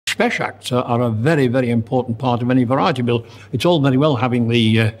special acts are a very, very important part of any variety bill. It's all very well having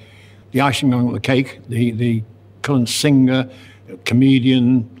the icing on the cake, the current singer,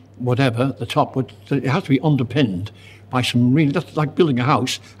 comedian, whatever, at the top, but it has to be underpinned by some really, that's like building a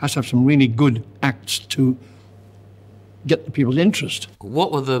house, has to have some really good acts to get the people's interest.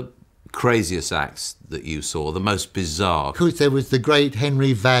 What were the craziest acts that you saw, the most bizarre? Of course, there was the great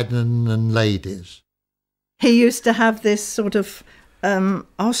Henry Vadden and ladies. He used to have this sort of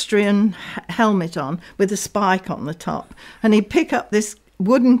Austrian helmet on with a spike on the top, and he'd pick up this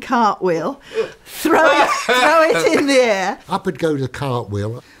wooden cartwheel, throw it in the air. Up would go the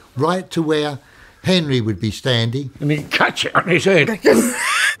cartwheel, right to where Henry would be standing. And he'd catch it on his head.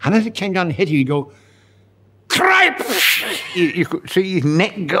 And as it came down and hit you, he'd go, "Cripe!" You could see his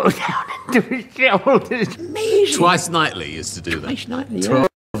neck go down into his shoulders. It's amazing. Twice nightly he used to do that. Twice nightly, yeah.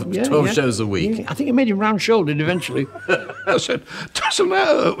 12 shows a week. Yeah. I think it made him round-shouldered eventually. I said, "Doesn't that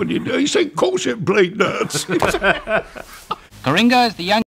hurt when you do?" He said, "Of course it bleed nuts." Coringa is the young